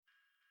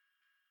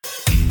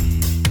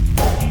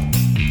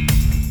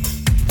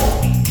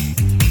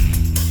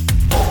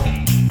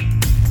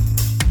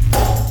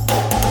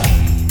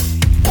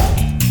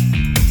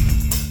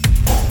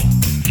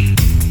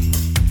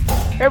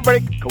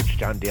everybody. Coach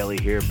John Daly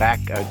here, back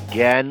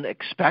again,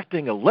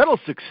 expecting a little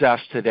success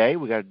today.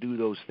 We got to do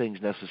those things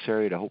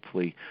necessary to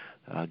hopefully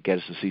get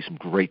us to see some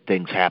great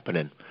things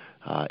happening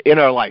in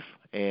our life.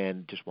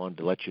 And just wanted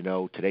to let you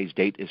know today's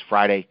date is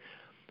Friday,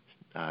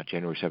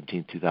 January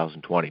 17th,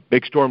 2020.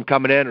 Big storm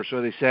coming in, or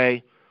so they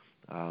say.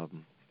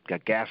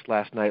 Got gassed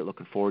last night.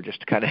 Looking forward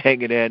just to kind of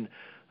hanging in.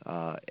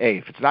 Hey,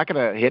 if it's not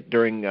going to hit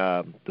during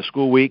the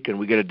school week and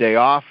we get a day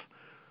off,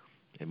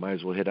 it might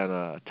as well hit on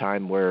a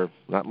time where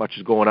not much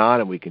is going on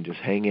and we can just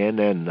hang in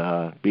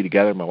and be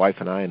together, my wife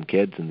and I and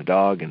kids and the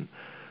dog, and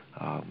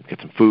get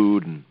some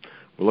food. And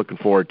we're looking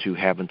forward to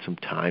having some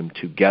time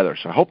together.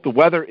 So I hope the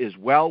weather is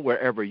well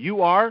wherever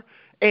you are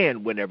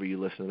and whenever you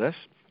listen to this.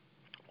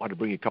 I want to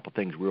bring you a couple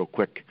things real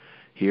quick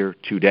here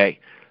today.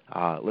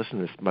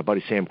 Listen to this, my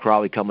buddy Sam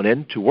Crowley coming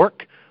in to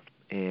work,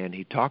 and he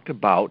was talking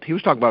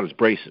about his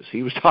braces.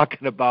 He was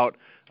talking about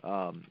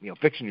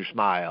fixing your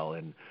smile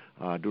and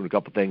doing a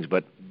couple things.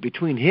 But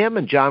between him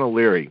and John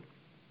O'Leary,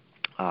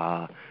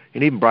 and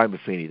even Brian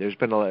Buffini, there's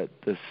been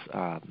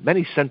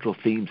many central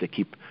themes that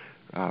keep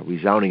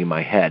resounding in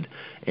my head.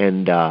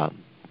 And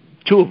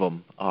two of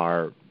them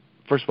are,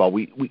 first of all,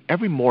 we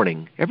every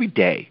morning, every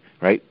day,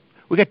 right,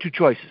 we got two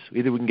choices.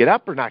 Either we can get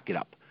up or not get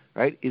up,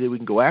 right? Either we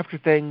can go after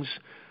things.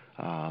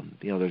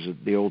 There's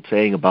the old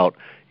saying about,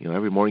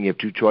 every morning you have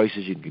two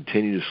choices. You can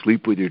continue to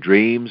sleep with your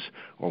dreams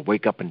or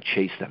wake up and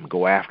chase them,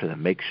 go after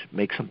them,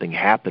 make something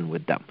happen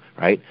with them,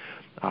 right?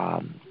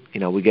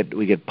 We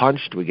get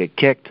punched, we get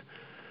kicked,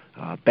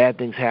 bad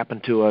things happen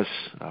to us,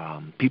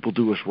 people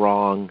do us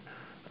wrong,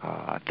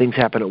 things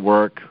happen at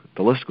work,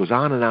 the list goes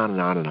on and on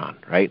and on and on,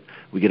 right?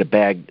 We get a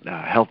bad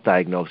health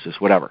diagnosis,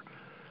 whatever.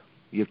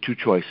 You have two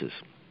choices.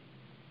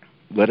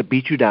 Let it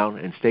beat you down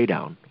and stay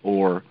down,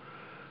 or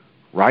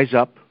rise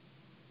up,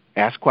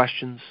 ask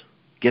questions,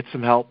 get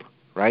some help,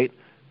 right?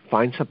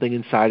 Find something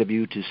inside of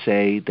you to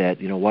say that,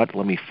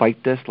 let me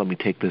fight this, let me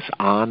take this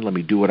on, let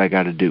me do what I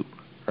got to do,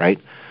 right?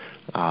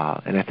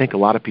 And I think a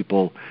lot of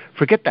people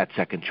forget that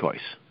second choice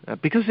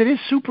because it is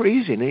super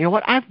easy. And you know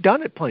what? I've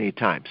done it plenty of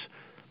times.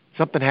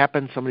 Something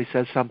happens, somebody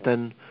says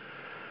something,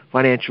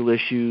 financial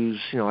issues,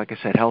 like I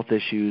said, health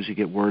issues, you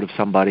get word of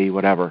somebody,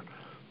 whatever,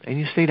 and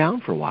you stay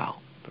down for a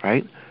while,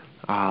 right?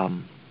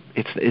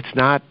 It's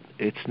not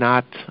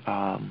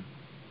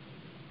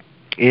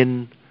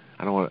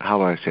how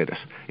do I say this?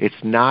 It's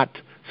not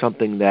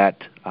something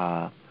that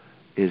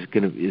is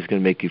going to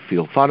make you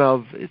feel fun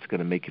of. It's going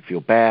to make you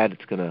feel bad.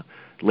 It's going to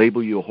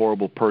label you a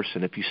horrible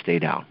person if you stay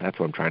down. That's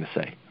what I'm trying to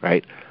say,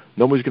 right?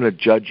 Nobody's going to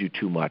judge you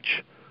too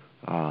much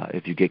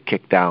if you get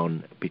kicked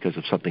down because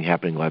of something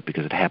happening in life,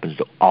 because it happens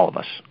to all of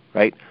us,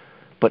 right?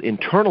 But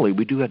internally,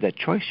 we do have that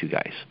choice, you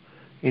guys.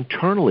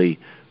 Internally,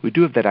 we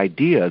do have that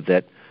idea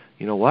that,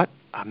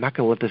 I'm not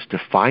going to let this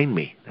define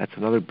me. That's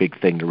another big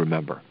thing to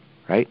remember,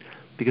 right?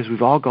 Because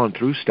we've all gone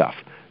through stuff.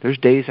 There's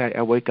days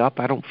I wake up,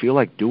 I don't feel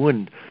like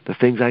doing the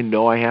things I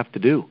know I have to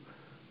do,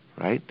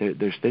 right?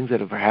 There's things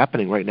that are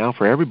happening right now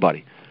for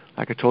everybody.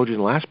 Like I told you in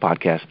the last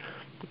podcast,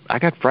 I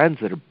got friends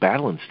that are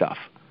battling stuff,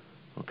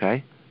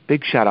 okay?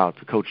 Big shout out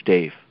to Coach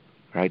Dave,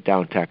 right,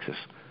 down in Texas,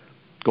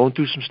 going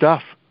through some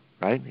stuff,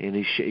 right? And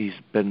he's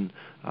been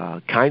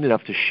kind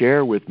enough to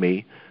share with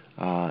me,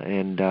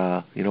 and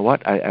you know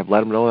what? I've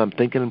let him know I'm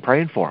thinking and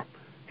praying for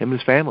him and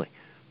his family,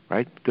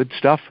 right? Good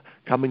stuff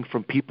coming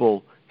from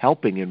people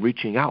helping and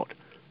reaching out,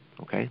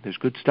 okay? There's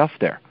good stuff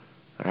there,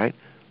 all right?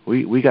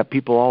 We got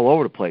people all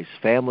over the place,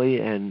 family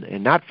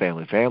and not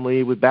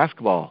family with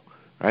basketball,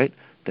 right,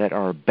 that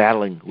are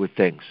battling with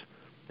things.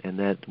 And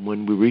that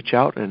when we reach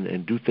out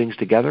and do things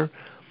together,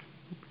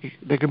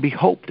 there can be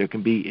hope, there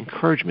can be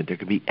encouragement, there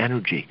can be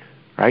energy,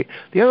 right?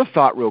 The other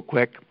thought real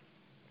quick,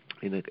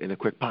 in a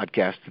quick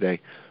podcast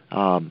today,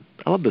 I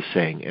love this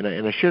saying, and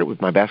I shared it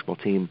with my basketball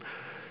team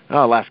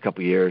last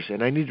couple of years,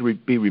 and I need to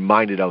be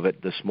reminded of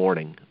it this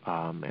morning.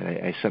 And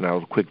I sent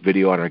out a quick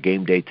video on our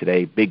game day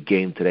today, big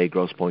game today,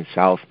 Grosse Pointe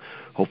South.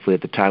 Hopefully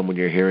at the time when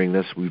you're hearing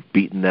this, we've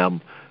beaten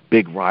them,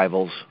 big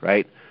rivals,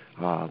 right?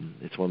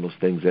 It's one of those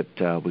things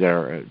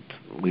that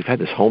we've had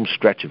this home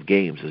stretch of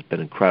games. It's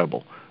been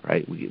incredible,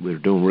 right? We're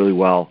doing really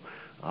well,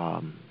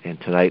 and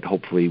tonight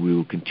hopefully we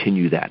will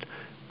continue that.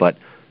 But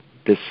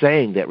this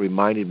saying that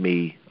reminded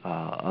me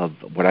of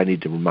what I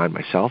need to remind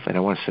myself, and I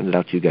want to send it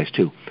out to you guys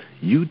too.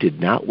 You did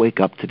not wake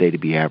up today to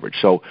be average.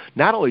 So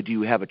not only do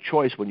you have a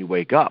choice when you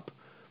wake up,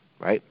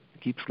 right?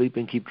 Keep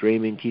sleeping, keep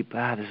dreaming,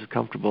 this is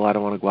comfortable, I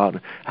don't want to go out,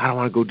 I don't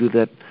want to go do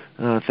that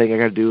thing I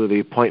got to do, the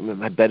appointment,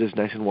 my bed is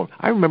nice and warm.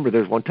 I remember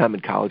there was one time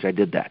in college I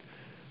did that,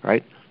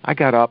 right? I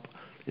got up,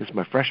 it was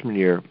my freshman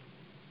year,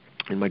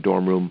 in my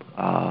dorm room.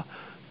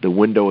 The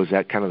window was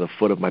at kind of the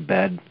foot of my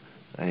bed,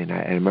 and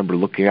I remember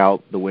looking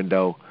out the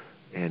window,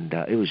 and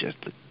it was just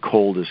the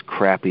coldest,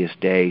 crappiest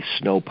day,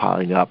 snow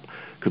piling up,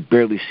 could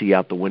barely see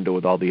out the window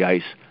with all the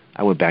ice.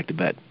 I went back to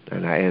bed,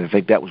 and I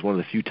think that was one of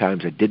the few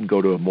times I didn't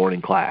go to a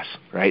morning class,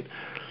 right?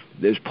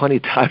 There's plenty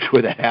of times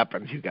where that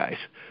happens, you guys,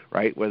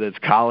 right? Whether it's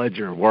college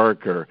or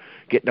work or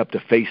getting up to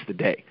face the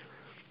day.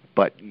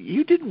 But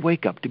you didn't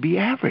wake up to be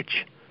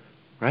average,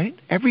 right?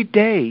 Every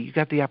day you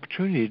got the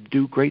opportunity to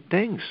do great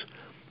things.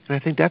 And I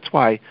think that's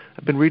why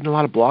I've been reading a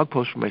lot of blog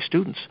posts from my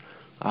students,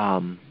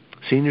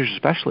 seniors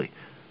especially.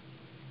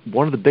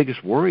 One of the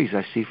biggest worries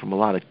I see from a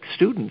lot of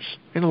students,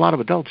 and a lot of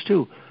adults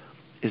too,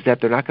 is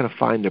that they're not going to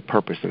find their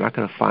purpose. They're not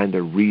going to find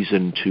their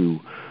reason to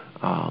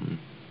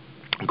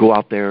go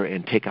out there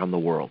and take on the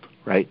world,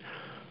 right?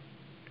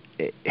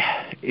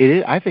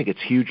 I think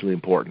it's hugely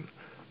important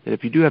that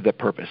if you do have that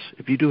purpose,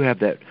 if you do have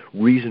that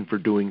reason for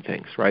doing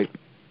things, right,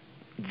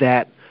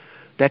 that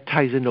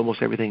ties into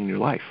almost everything in your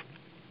life,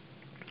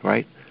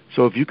 right?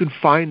 So if you can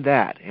find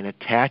that and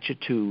attach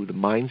it to the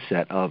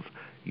mindset of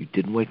you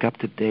didn't wake up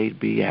today to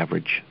be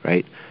average,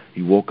 right?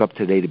 You woke up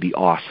today to be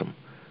awesome.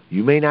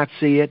 You may not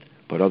see it,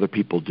 but other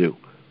people do,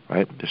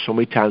 right? There's so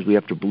many times we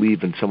have to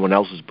believe in someone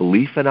else's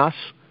belief in us,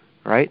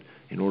 right,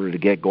 in order to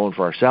get going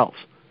for ourselves,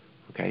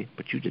 okay?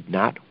 But you did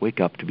not wake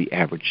up to be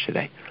average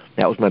today.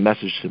 That was my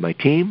message to my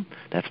team.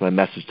 That's my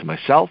message to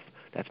myself.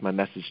 That's my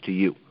message to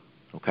you,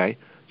 okay?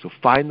 So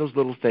find those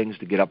little things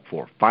to get up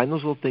for. Find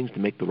those little things to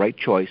make the right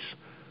choice,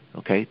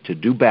 okay, to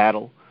do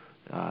battle,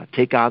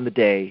 take on the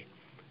day,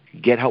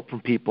 get help from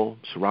people,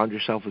 surround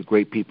yourself with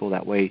great people.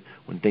 That way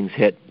when things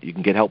hit, you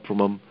can get help from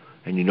them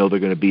and you know they're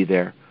going to be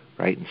there,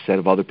 right? Instead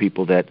of other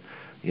people that,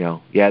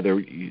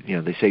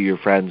 they say you're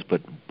friends,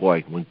 but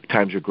boy, when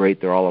times are great,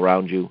 they're all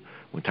around you.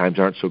 When times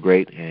aren't so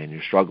great and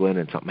you're struggling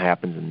and something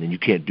happens and then you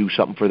can't do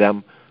something for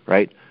them,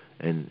 right?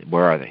 And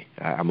where are they?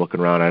 I'm looking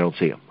around, I don't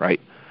see them, right?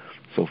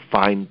 So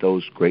find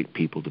those great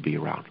people to be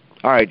around.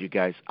 All right, you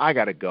guys, I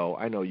got to go.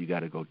 I know you got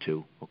to go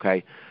too,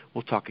 okay?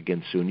 We'll talk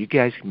again soon. You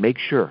guys make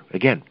sure,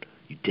 again,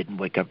 you didn't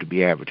wake up to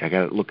be average. I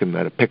got it looking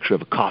at a picture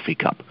of a coffee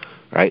cup,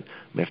 right?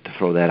 I may have to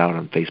throw that out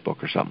on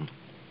Facebook or something.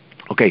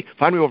 Okay,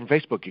 find me over on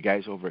Facebook, you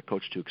guys, over at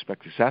Coach 2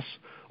 Expect Success,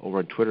 over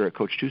on Twitter at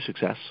Coach 2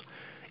 Success,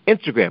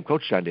 Instagram,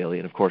 Coach John Daly,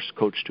 and, of course,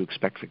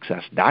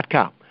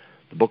 Coach2ExpectSuccess.com.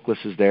 The book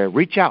list is there.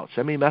 Reach out.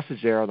 Send me a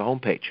message there on the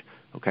homepage,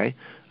 okay?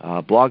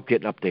 Blog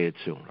getting updated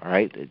soon, all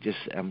right?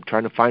 I'm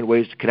trying to find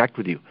ways to connect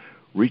with you.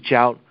 Reach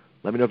out.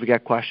 Let me know if you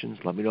got questions.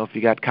 Let me know if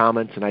you got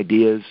comments and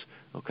ideas,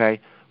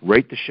 okay?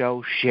 Rate the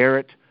show. Share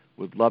it.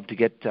 Would love to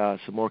get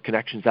some more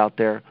connections out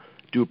there.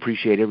 Do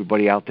appreciate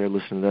everybody out there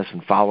listening to this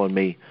and following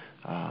me.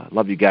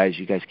 Love you guys.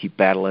 You guys keep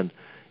battling.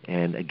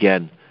 And,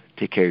 again,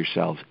 take care of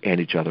yourselves and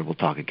each other. We'll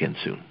talk again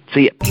soon.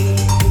 See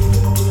ya.